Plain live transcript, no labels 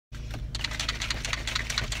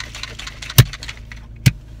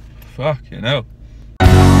Fucking hell.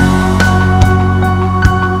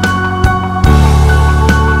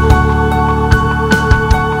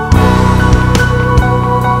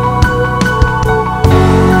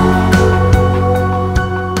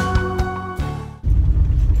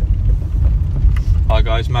 Hi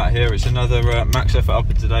guys, Matt here. It's another max effort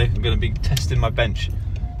upper today. I'm going to be testing my bench.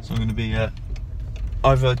 So I'm going to be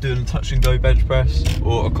either doing a touch and go bench press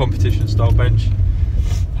or a competition style bench.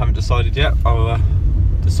 Haven't decided yet. I'll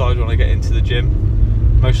decide when I get into the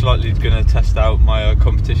gym. Most likely going to test out my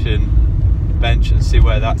competition bench and see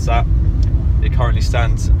where that's at. It currently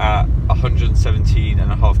stands at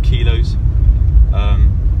 117.5 kilos.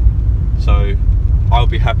 So I'll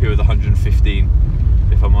be happy with 115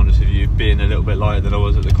 if I'm honest with you, being a little bit lighter than I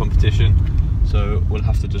was at the competition. So we'll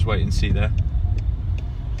have to just wait and see there.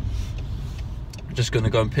 I'm just going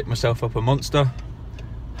to go and pick myself up a Monster,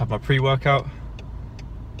 have my pre-workout,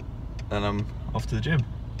 and I'm off to the gym.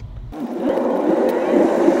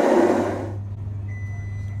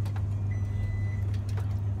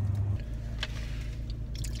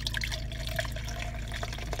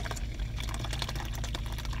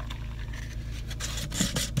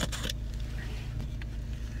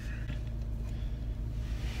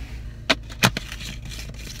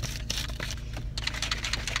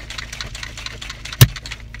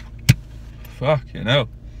 Fucking hell.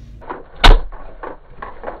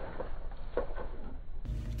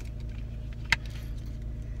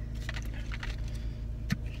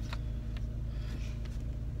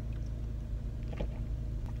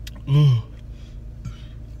 Ooh.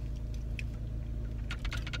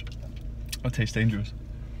 That tastes dangerous.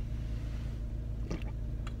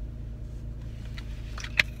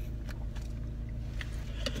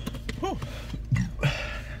 Whew.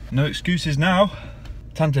 No excuses now.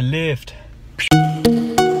 Time to lift.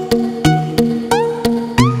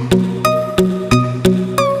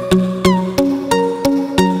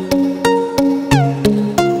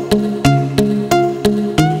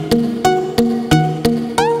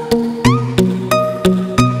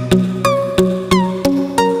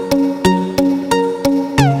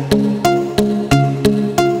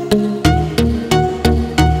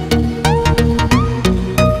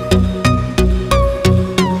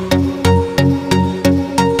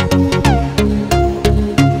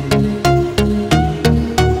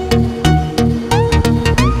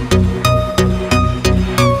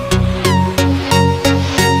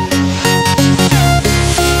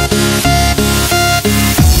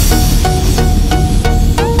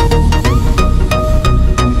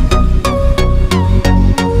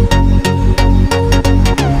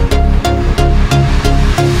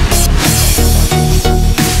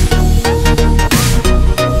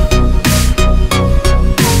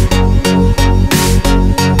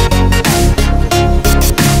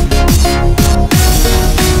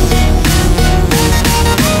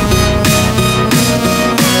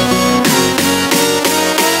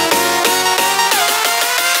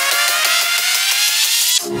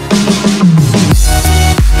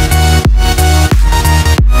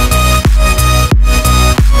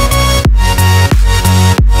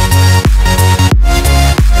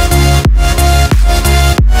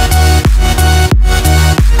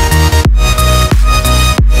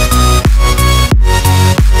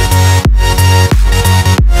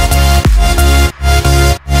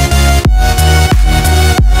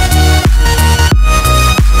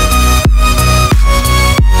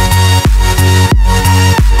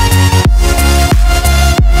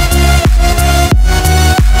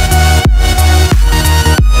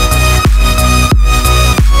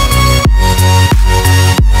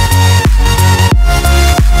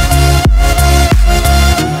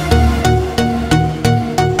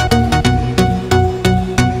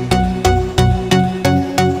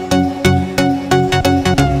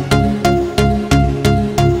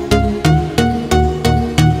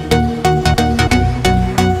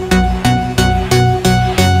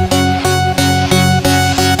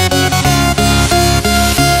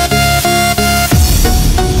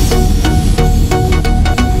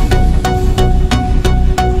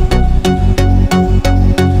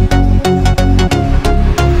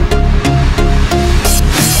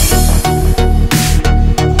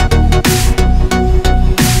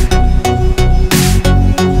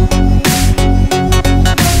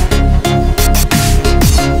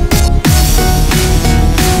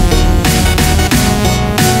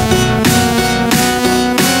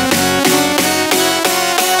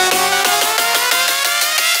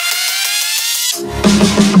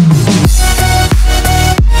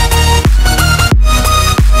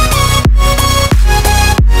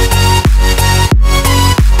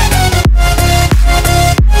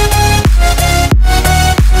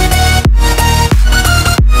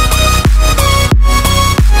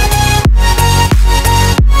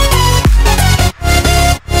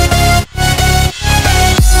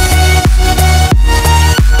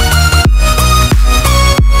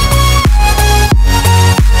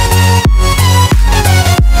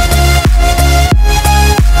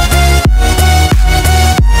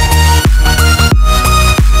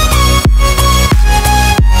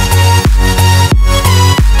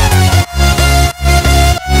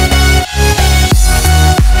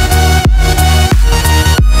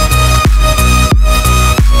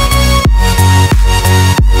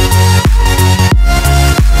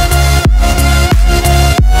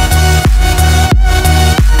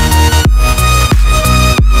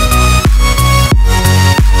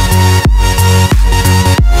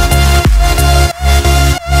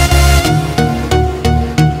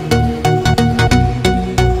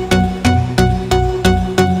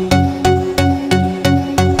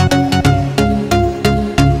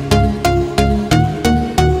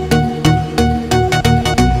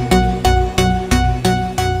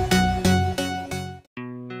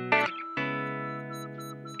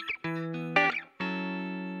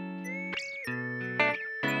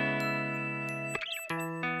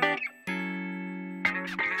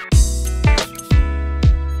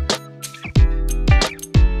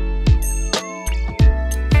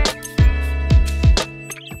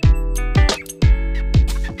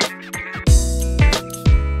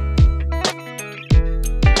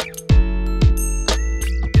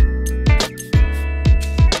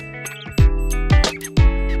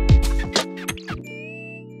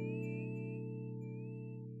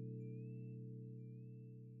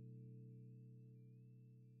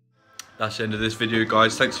 That's the end of this video,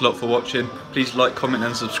 guys. Thanks a lot for watching. Please like, comment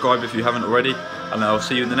and subscribe if you haven't already, and I'll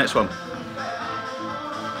see you in the next one.